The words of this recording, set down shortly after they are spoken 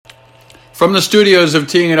From the studios of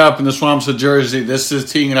Teeing It Up in the swamps of Jersey, this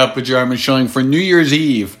is Teeing It Up with Jeremy Schilling for New Year's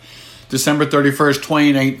Eve, December 31st,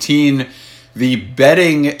 2019, the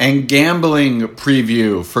betting and gambling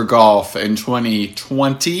preview for golf in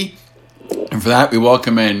 2020. And for that, we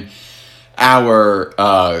welcome in our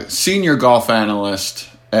senior golf analyst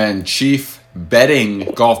and chief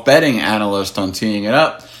golf betting analyst on Teeing It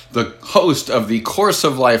Up, the host of the Course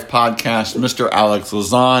of Life podcast, Mr. Alex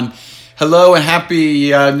Lazan. Hello and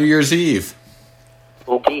happy New Year's Eve.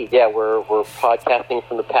 Indeed, yeah, we're podcasting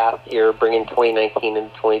from the past here, bringing 2019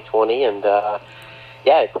 into 2020, and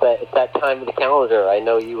it's that time of the calendar. I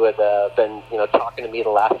know you had been talking to me the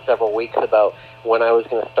last several weeks about when I was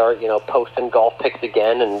going to start posting golf picks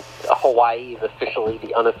again, and Hawaii is officially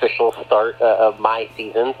the unofficial start of my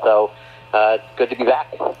season, so it's good to be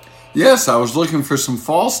back. Yes, I was looking for some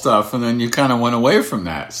fall stuff, and then you kind of went away from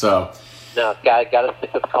that, so. No, got to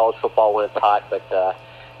stick with college football when it's hot, but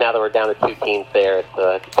now that we're down to two teams there,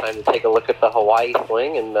 it's time to take a look at the Hawaii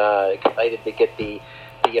swing, and excited to get the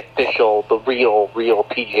official, the real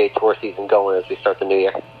PGA Tour season going as we start the new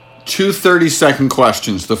year. Two 30-second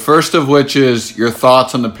questions. The first of which is your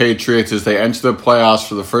thoughts on the Patriots as they enter the playoffs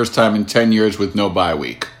for the first time in 10 years with no bye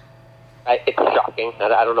week. It's shocking.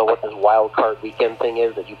 I don't know what this wild card weekend thing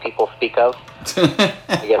is that you people speak of.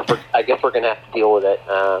 I guess we're going to have to deal with it.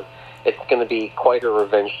 It's going to be quite a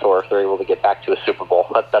revenge tour if they're able to get back to a Super Bowl.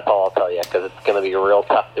 That's all I'll tell you, because it's going to be real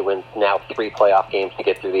tough to win now 3 playoff games to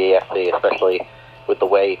get through the AFC, especially with the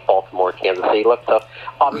way Baltimore and Kansas City look. So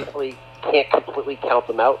obviously can't completely count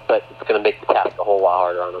them out, but it's going to make the task a whole lot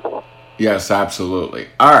harder on them. Yes, absolutely.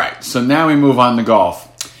 All right, so now we move on to golf.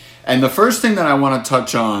 And the first thing that I want to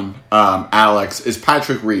touch on, Alex, is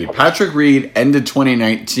Patrick Reed. Patrick Reed ended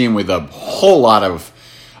 2019 with a whole lot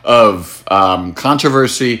of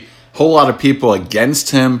controversy, whole lot of people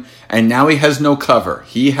against him, and now he has no cover.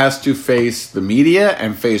 He has to face the media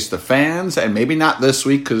and face the fans, and maybe not this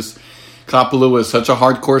week because Kapalua is such a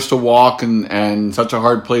hard course to walk and such a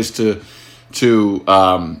hard place to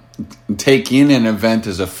take in an event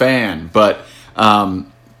as a fan. But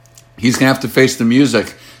he's going to have to face the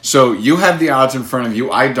music. So you have the odds in front of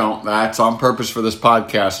you. I don't. That's on purpose for this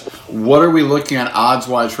podcast. What are we looking at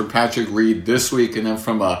odds-wise for Patrick Reed this week? And then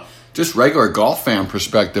from a just regular golf fan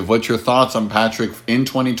perspective, what's your thoughts on Patrick in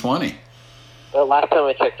 2020? Well, last time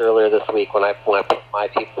I checked earlier this week, when I put my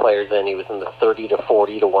players in, he was in the 30 to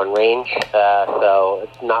 40 to 1 range. So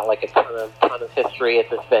it's not like a ton of history at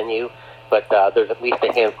this venue, but there's at least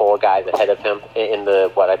a handful of guys ahead of him in the,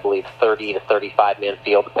 what I believe, 30 to 35 man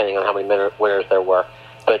field, depending on how many winners there were.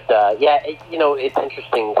 But it's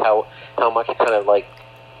interesting how much kind of like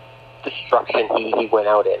destruction he went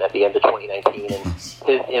out in at the end of 2019, and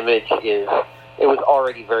his image it was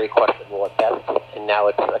already very questionable at best, and now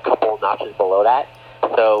it's a couple of notches below that.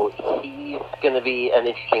 So he's going to be an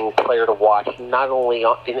interesting player to watch, not only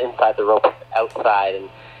inside the rope, but outside, and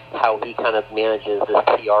how he kind of manages this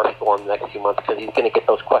PR storm the next few months, because he's going to get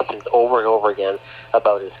those questions over and over again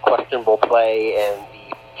about his questionable play and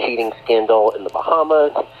the cheating scandal in the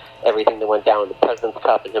Bahamas, everything that went down in the President's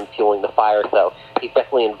Cup, and him fueling the fire. So he's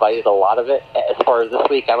definitely invited a lot of it. As far as this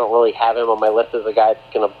week, I don't really have him on my list as a guy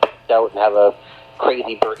that's going to bust out and have a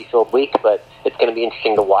crazy birdie-filled week, but it's going to be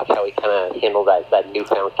interesting to watch how he kind of handles that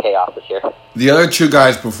newfound chaos this year. The other two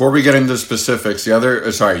guys, before we get into specifics,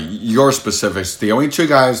 your specifics, the only two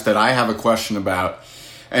guys that I have a question about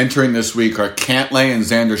entering this week are Cantlay and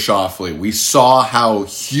Xander Schauffele. We saw how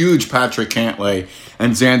huge Patrick Cantlay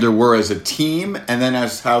and Xander were as a team, and then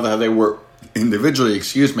as how they were individually,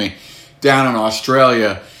 down in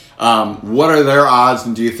Australia. What are their odds,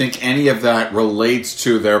 and do you think any of that relates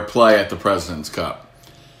to their play at the President's Cup?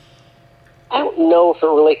 I don't know if it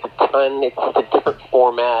relates a ton. It's a different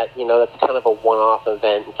format. That's kind of a one-off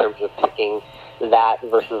event in terms of picking that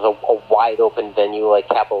versus a wide-open venue like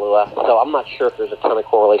Kapalua. So I'm not sure if there's a ton of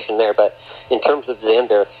correlation there. But in terms of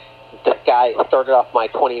Xander, this guy started off my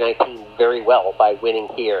 2019 very well by winning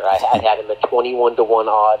here. I had him at 21 to 1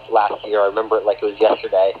 odds last year. I remember it like it was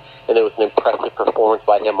yesterday, and it was an impressive performance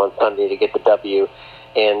by him on Sunday to get the W.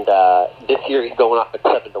 And this year he's going off at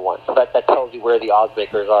 7 to 1. So that tells you where the odds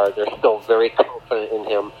makers are. They're still very confident in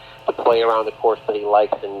him to play around the course that he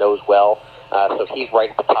likes and knows well. So he's right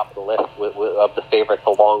at the top of the list of the favorites,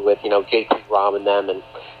 along with JT Rahm and them. And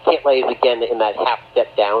Cantlay is again in that half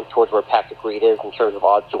step down towards where Patrick Reed is in terms of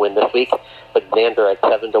odds to win this week. But Xander at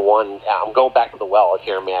 7 to 1. I'm going back to the well,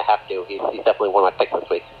 Jeremy. I have to. He's definitely one of my picks this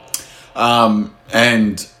week.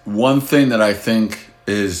 And one thing that I think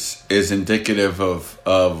is indicative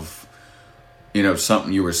of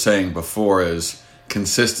something you were saying before is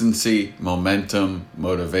consistency, momentum,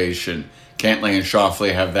 motivation. Cantlay and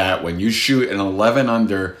Schauffele have that. When you shoot an 11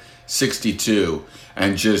 under 62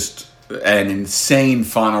 and just an insane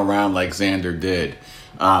final round like Xander did,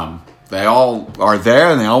 they all are there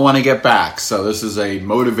and they all want to get back. So this is a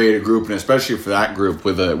motivated group, and especially for that group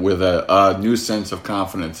with a new sense of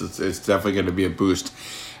confidence, it's definitely going to be a boost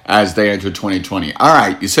as they enter 2020. All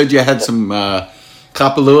right, you said you had some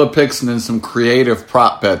Kapalua picks and then some creative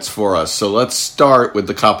prop bets for us. So let's start with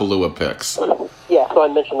the Kapalua picks. Yeah, so I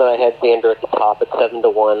mentioned that I had Xander at the top at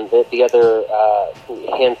 7-1. The other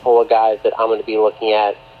handful of guys that I'm going to be looking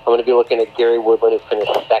at, I'm going to be looking at Gary Woodland, who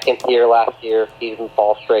finished second here last year. He's been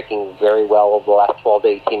ball striking very well over the last 12 to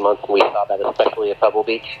 18 months, and we saw that especially at Pebble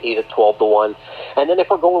Beach. He's at 12-1. And then if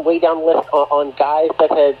we're going way down the list on guys that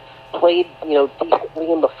had played,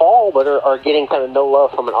 decently in the fall, but are getting kind of no love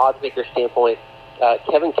from an odds maker standpoint,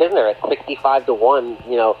 Kevin Kisner at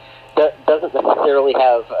 65-1, doesn't necessarily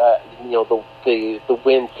have, the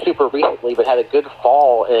win super recently, but had a good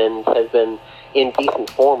fall and has been in decent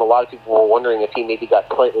form. A lot of people were wondering if he maybe got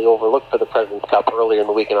slightly overlooked for the President's Cup earlier in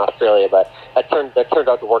the week in Australia, but that turned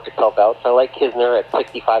out to work itself out. So I like Kisner at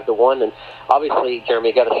 65-1, and obviously,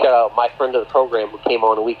 Jeremy, got to shout out my friend of the program who came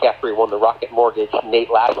on a week after he won the Rocket Mortgage, Nate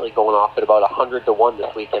Lashley, going off at about 100-1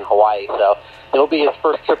 this week in Hawaii. So it'll be his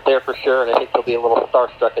first trip there for sure, and I think he'll be a little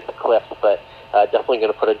starstruck at the cliffs, but definitely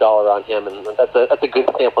going to put $1 on him, and that's a good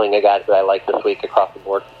sampling of guys that I like this week across the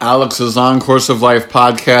board. Alex's On Course of Life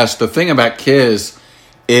podcast. The thing about Kiz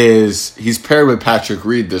is he's paired with Patrick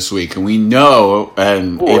Reed this week, and we know,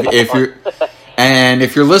 and if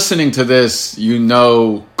you're listening to this, you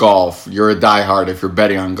know golf. You're a diehard if you're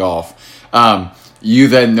betting on golf. You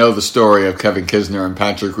then know the story of Kevin Kisner and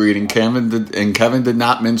Patrick Reed, and Kevin did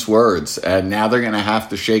not mince words. And now they're going to have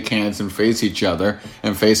to shake hands and face each other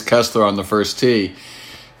and face Kessler on the first tee.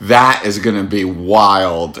 That is going to be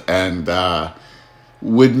wild, and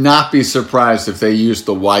would not be surprised if they use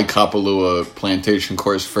the Waikapalua Plantation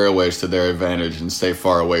Course fairways to their advantage and stay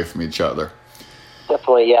far away from each other.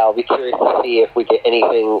 Definitely, yeah. I'll be curious to see if we get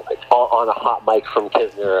anything on a hot mic from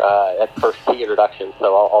Kisner at first tee introduction.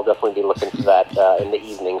 So I'll definitely be looking for that in the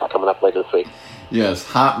evenings coming up later this week. Yes,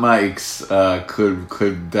 hot mics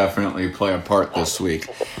could definitely play a part this week.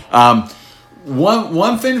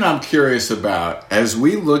 One thing that I'm curious about as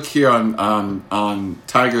we look here on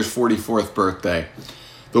Tiger's 44th birthday,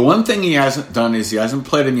 the one thing he hasn't done is he hasn't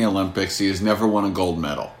played in the Olympics. He has never won a gold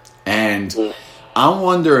medal, and I'm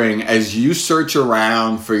wondering, as you search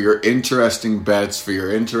around for your interesting bets, for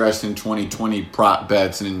your interesting 2020 prop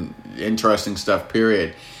bets and interesting stuff,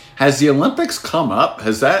 period, has the Olympics come up?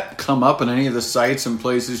 Has that come up in any of the sites and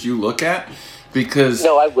places you look at? Because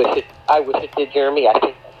no, I wish it did, Jeremy. I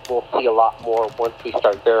think we'll see a lot more once we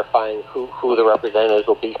start verifying who the representatives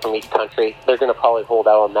will be from each country. They're going to probably hold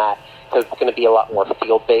out on that because it's going to be a lot more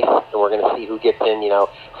field-based, and we're going to see who gets in,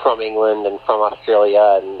 from England and from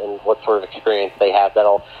Australia and what sort of experience they have.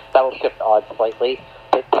 That'll shift odds slightly.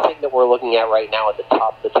 The thing that we're looking at right now at the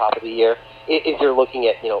top of the year is you're looking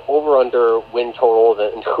at, over-under win totals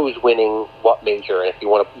and who's winning what major. And if you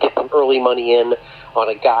want to get some early money in on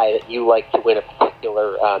a guy that you like to win a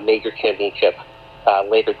particular major championship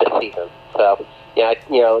later this season. So, yeah,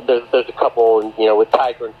 there's a couple, with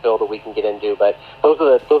Tiger and Phil that we can get into, but those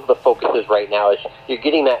are the focuses right now. Is you're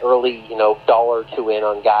getting that early, dollar to win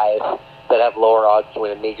on guys that have lower odds to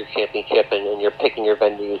win a major championship, and you're picking your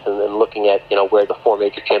venues and looking at, where the 4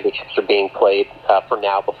 major championships are being played for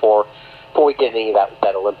now before we get any of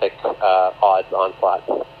that Olympic odds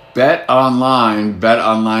onslaught.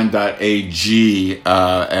 betonline.ag,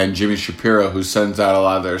 and Jimmy Shapiro, who sends out a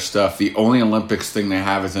lot of their stuff. The only Olympics thing they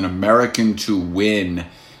have is an American to win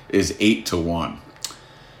is 8-1,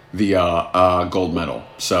 the gold medal.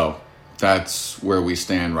 So that's where we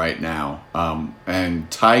stand right now. And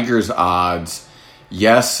Tiger's odds,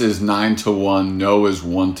 yes is 9-1, no is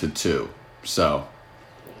 1-2. So.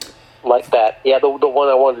 Like that. Yeah, the one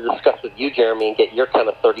I wanted to discuss with you, Jeremy, and get your kind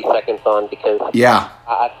of 30 seconds on, because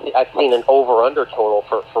I've seen an over-under total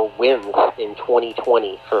for wins in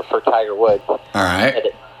 2020 for Tiger Woods. All right.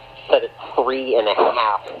 Set at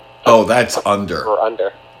 3.5. Oh, that's under. Or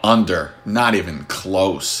under. Under. Not even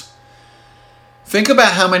close. Think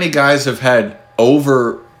about how many guys have had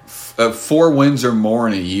over 4 wins or more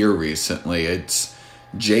in a year recently. It's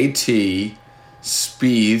JT,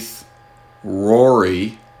 Spieth,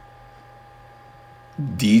 Rory,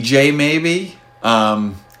 DJ maybe.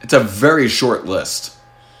 It's a very short list.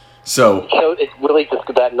 So it really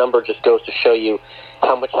that number just goes to show you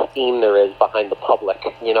how much steam there is behind the public.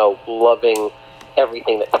 Loving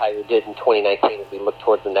everything that Tiger did in 2019 as we look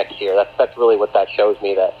towards the next year. That's really what that shows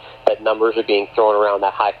me, that numbers are being thrown around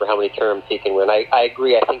that high for how many terms he can win. I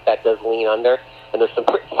agree. I think that does lean under, and there's some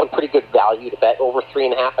pretty good value to bet over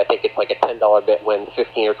 3.5. I think it's like a $10 bet wins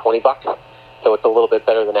 $15 or $20. So it's a little bit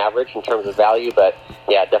better than average in terms of value, but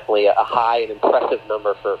yeah, definitely a high and impressive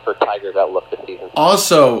number for Tiger's outlook this season.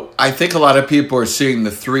 Also, I think a lot of people are seeing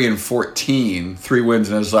the 3-14, 3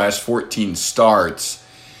 wins in his last 14 starts,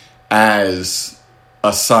 as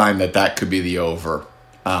a sign that could be the over.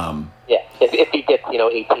 Yeah, if he gets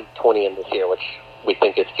 18-20 in this year, which we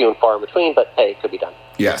think is few and far in between, but hey, it could be done.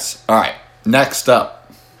 Yes. All right. Next up,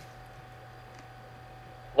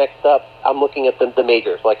 I'm looking at the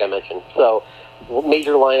majors, like I mentioned. So,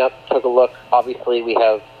 major lineup, took a look. Obviously, we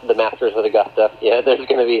have the Masters at Augusta. Yeah, there's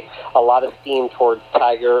going to be a lot of steam towards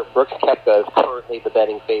Tiger. Brooks Koepka is currently the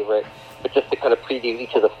betting favorite. But just to kind of preview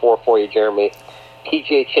each of the four for you, Jeremy,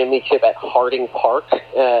 PGA Championship at Harding Park,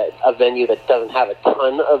 a venue that doesn't have a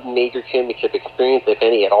ton of major championship experience, if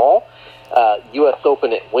any at all. U.S.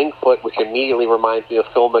 Open at Winged Foot, which immediately reminds me of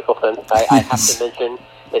Phil Mickelson. I have to mention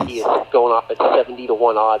that he is going off at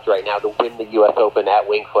 70-1 odds right now to win the U.S. Open at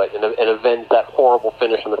Winged Foot and avenge that horrible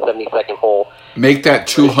finish on the 72nd hole. Make that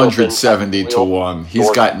 270-1. He's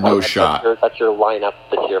got no shot. That's your lineup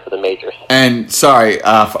this year for the majors. And sorry,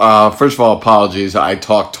 first of all, apologies. I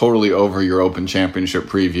talked totally over your Open Championship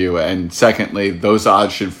preview. And secondly, those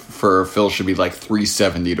odds for Phil should be like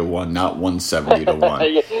 370-1, not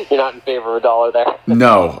 170-1. You're not in favor of a dollar there?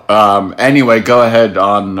 No. Anyway, go ahead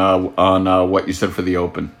on what you said for the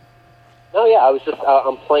Open. No, yeah, I was just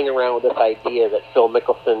I'm playing around with this idea that Phil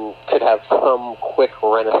Mickelson could have some quick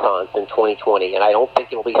renaissance in 2020, and I don't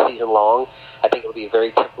think it'll be season long. I think it'll be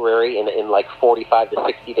very temporary. In like 45 to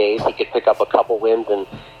 60 days, he could pick up a couple wins, and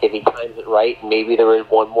if he times it right, maybe there is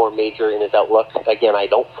one more major in his outlook. Again, I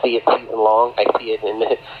don't see it season long. I see it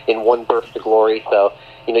in one burst of glory. So,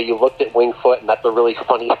 you looked at Winged Foot, and that's a really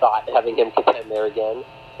funny thought, having him contend there again.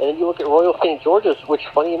 And then you look at Royal St. George's, which,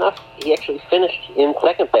 funny enough, he actually finished in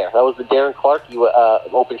second there. That was the Darren Clarke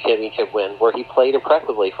Open Championship win, where he played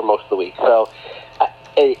impressively for most of the week. So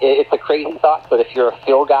it's a crazy thought, but if you're a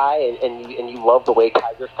Phil guy and you love the way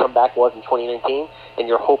Tiger's comeback was in 2019, and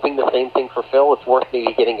you're hoping the same thing for Phil, it's worth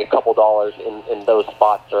maybe getting a couple dollars in those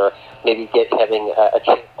spots, or maybe having a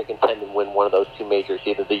chance to contend and win one of those two majors,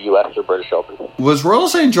 either the U.S. or British Open. Was Royal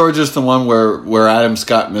St. George's the one where Adam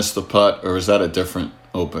Scott missed the putt, or is that a different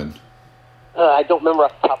Open? I don't remember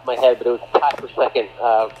off the top of my head, but it was tied for second,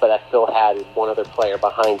 but that Phil had one other player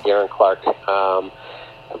behind Darren Clarke, I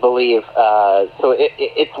believe. So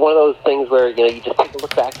it's one of those things where you just take a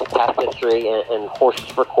look back at past history and horses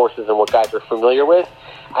for courses and what guys are familiar with.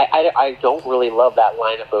 I don't really love that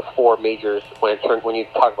lineup of four majors when you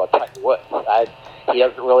talk about Tiger Woods. He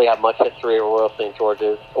doesn't really have much history at Royal St.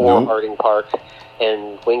 George's or Harding Park.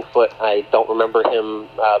 And Winged Foot, I don't remember him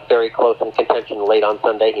very close in contention late on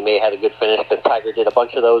Sunday. He may have had a good finish because Tiger did a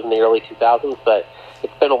bunch of those in the early 2000s, but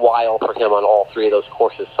it's been a while for him on all three of those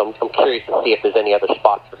courses. So I'm curious to see if there's any other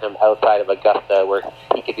spots for him outside of Augusta where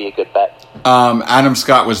he could be a good bet. Adam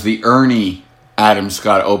Scott was the Ernie Adam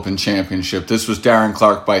Scott Open Championship. This was Darren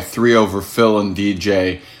Clarke by 3 over Phil and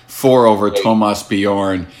DJ, 4 over Thomas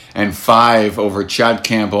Bjorn, and 5 over Chad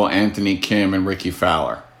Campbell, Anthony Kim, and Ricky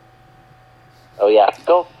Fowler. Oh yeah,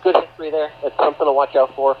 good history there. It's something to watch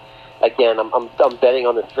out for. Again, I'm betting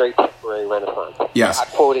on this very temporary renaissance. Yes. I'm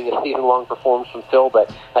not quoting a season-long performance from Phil,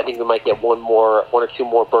 but I think we might get one or two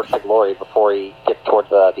more bursts of glory before he gets towards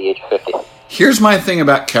the age of 50. Here's my thing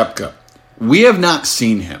about Koepka. We have not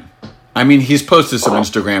seen him. I mean, he's posted some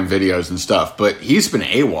Instagram videos and stuff, but he's been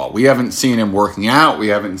AWOL. We haven't seen him working out. We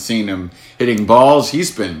haven't seen him hitting balls. He's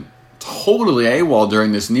been totally AWOL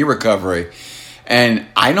during this knee recovery. And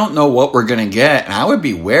I don't know what we're going to get. And I would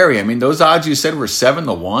be wary. I mean, those odds you said were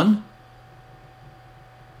 7-1?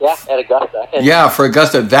 Yeah, at Augusta. Yeah, for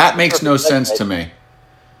Augusta. That makes no sense to me.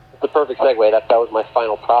 It's the perfect segue. That was my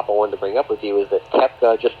final prop I wanted to bring up with you, is that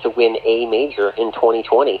Koepka, just to win a major in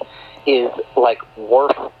 2020, is like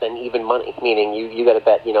worse than even money. Meaning you got to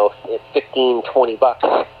bet,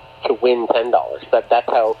 $15-20 to win $10. That's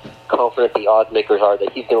how confident the odds makers are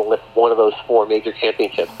that he's going to lift one of those 4 major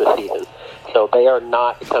championships this season. So they are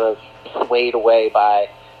not kind of swayed away by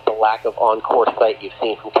the lack of on-course sight you've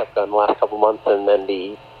seen from Koepka in the last couple months, and then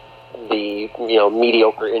the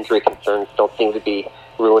mediocre injury concerns don't seem to be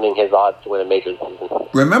ruining his odds to win a major this season.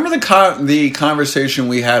 Remember the conversation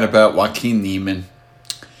we had about Joaquin Niemann,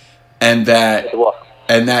 and that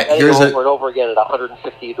And that betting here's over and over again at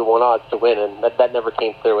 150 to 1 odds to win, and that never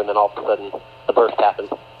came through, and then all of a sudden the burst happened.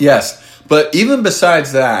 Yes, but even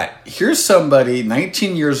besides that, here's somebody,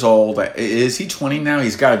 19 years old. Is he 20 now?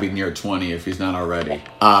 He's got to be near 20 if he's not already.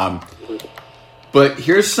 But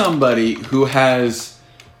here's somebody who has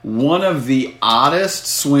one of the oddest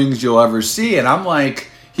swings you'll ever see, and I'm like,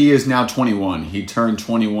 he is now 21. He turned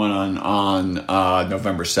 21 on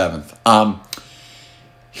November 7th.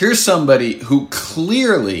 Here's somebody who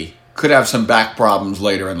clearly could have some back problems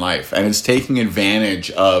later in life, and is taking advantage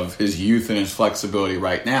of his youth and his flexibility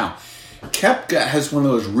right now. Koepka has one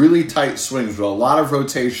of those really tight swings with a lot of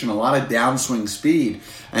rotation, a lot of downswing speed,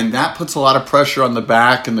 and that puts a lot of pressure on the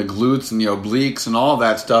back and the glutes and the obliques and all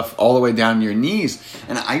that stuff all the way down to your knees.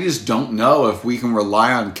 And I just don't know if we can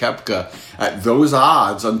rely on Koepka at those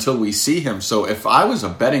odds until we see him. So if I was a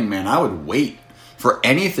betting man, I would wait for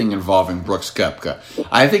anything involving Brooks Koepka.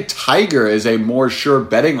 I think Tiger is a more sure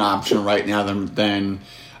betting option right now than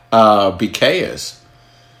BK is.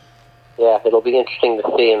 Yeah, it'll be interesting to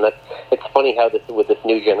see, and it's funny how this with this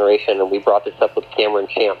new generation, and we brought this up with Cameron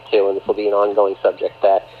Champ too, and this will be an ongoing subject,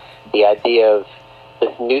 that the idea of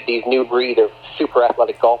these new breed of super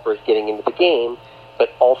athletic golfers getting into the game, but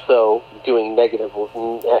also having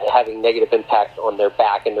negative impacts on their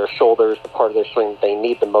back and their shoulders, the part of their swing that they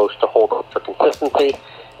need the most to hold up for consistency,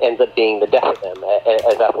 ends up being the death of them,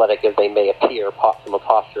 as athletic as they may appear from a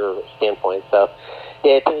posture standpoint. So,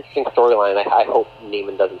 yeah, it's an interesting storyline. I hope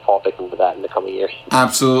Neiman doesn't fall victim to that in the coming years.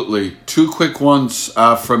 Absolutely. Two quick ones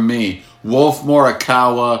from me. Wolf,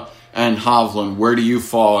 Morikawa, and Hovland. Where do you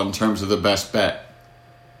fall in terms of the best bet?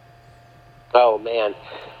 Oh, man.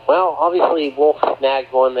 Well, obviously, Wolf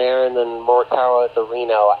snagged one there, and then Morikawa at the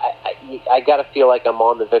Reno. I got to feel like I'm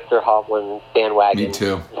on the Victor Hovland bandwagon. Me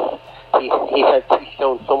too. He's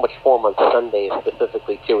shown so much form on Sundays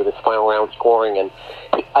specifically too with his final round scoring, and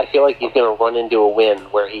I feel like he's going to run into a win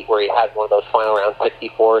where he has one of those final round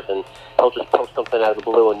 64s, and he'll just post something out of the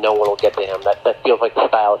blue and no one will get to him. That feels like the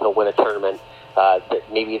style he'll win a tournament. That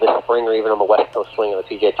maybe this spring or even on the West Coast swing of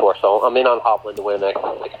the PGA Tour. So I'm in on Hovland to win the next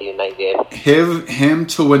 60 and 90 days. Him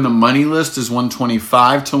to win the money list is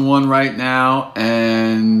 125 to 1 right now,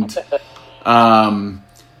 and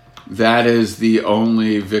that is the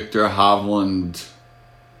only Victor Hovland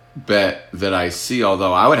bet that I see,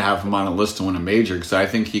 although I would have him on a list to win a major because I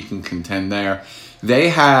think he can contend there. They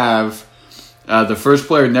have the first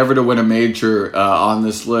player never to win a major on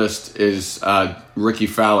this list is Ricky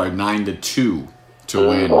Fowler, 9-2 to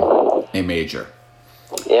win a major.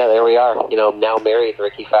 Yeah, there we are. Now married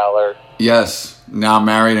Ricky Fowler. Yes, now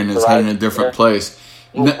married and is heading in a different place.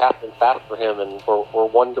 It's happening fast for him, and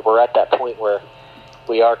we're at that point where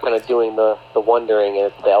we are kind of doing the wondering,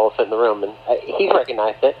 and it's the elephant in the room, and he's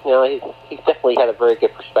recognized it. He's definitely had a very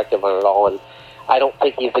good perspective on it all, and I don't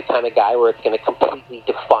think he's the kind of guy where it's going to completely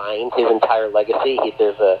define his entire legacy.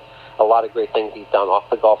 There's a lot of great things he's done off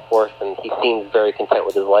the golf course, and he seems very content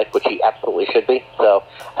with his life, which he absolutely should be. So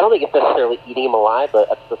I don't think it's necessarily eating him alive, but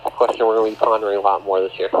that's a question we're going to be pondering a lot more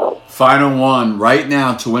this year. Final one. Right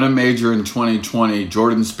now, to win a major in 2020,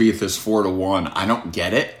 Jordan Spieth is 4-1. I don't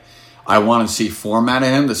get it. I want to see form out of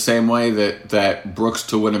him the same way that Brooks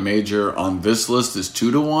to win a major on this list is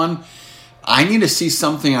 2-1. I need to see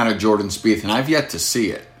something out of Jordan Spieth, and I've yet to see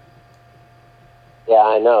it. Yeah,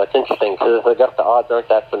 I know. It's interesting because the Augusta odds aren't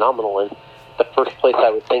that phenomenal, and the first place I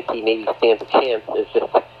would think he maybe stands a chance is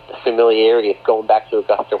just the familiarity of going back to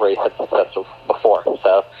Augusta where he's had success before.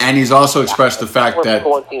 So, and he's also expressed the fact that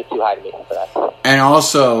one seems too high to me for that. And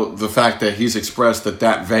also the fact that he's expressed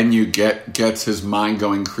that venue gets his mind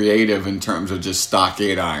going creative in terms of just stock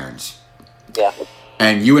 8 irons. Yeah.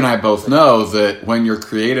 And you and I both know that when you're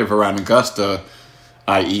creative around Augusta,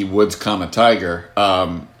 i.e. Woods, Tiger,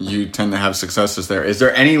 you tend to have successes there. Is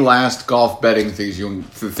there any last golf betting things you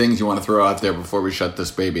want to throw out there before we shut this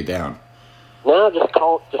baby down? No, just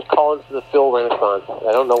call into the Phil Renaissance.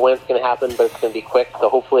 I don't know when it's going to happen, but it's going to be quick. So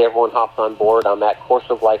hopefully everyone hops on board. I'm at Course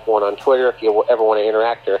of Life 1 on Twitter if you ever want to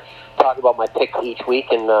interact or talk about my picks each week,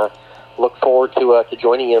 and look forward to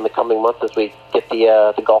joining you in the coming months as we get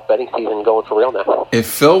the golf betting season going for real now. If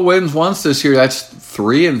Phil wins once this year, that's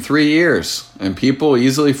 3 in 3 years, and people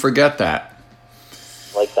easily forget that.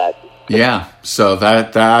 Like that. Yeah, so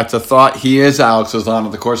that's a thought. He is Alex Ozon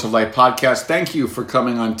of the Course of Life podcast. Thank you for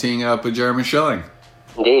coming on Teeing It Up with Jeremy Schilling.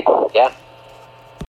 Indeed, yeah.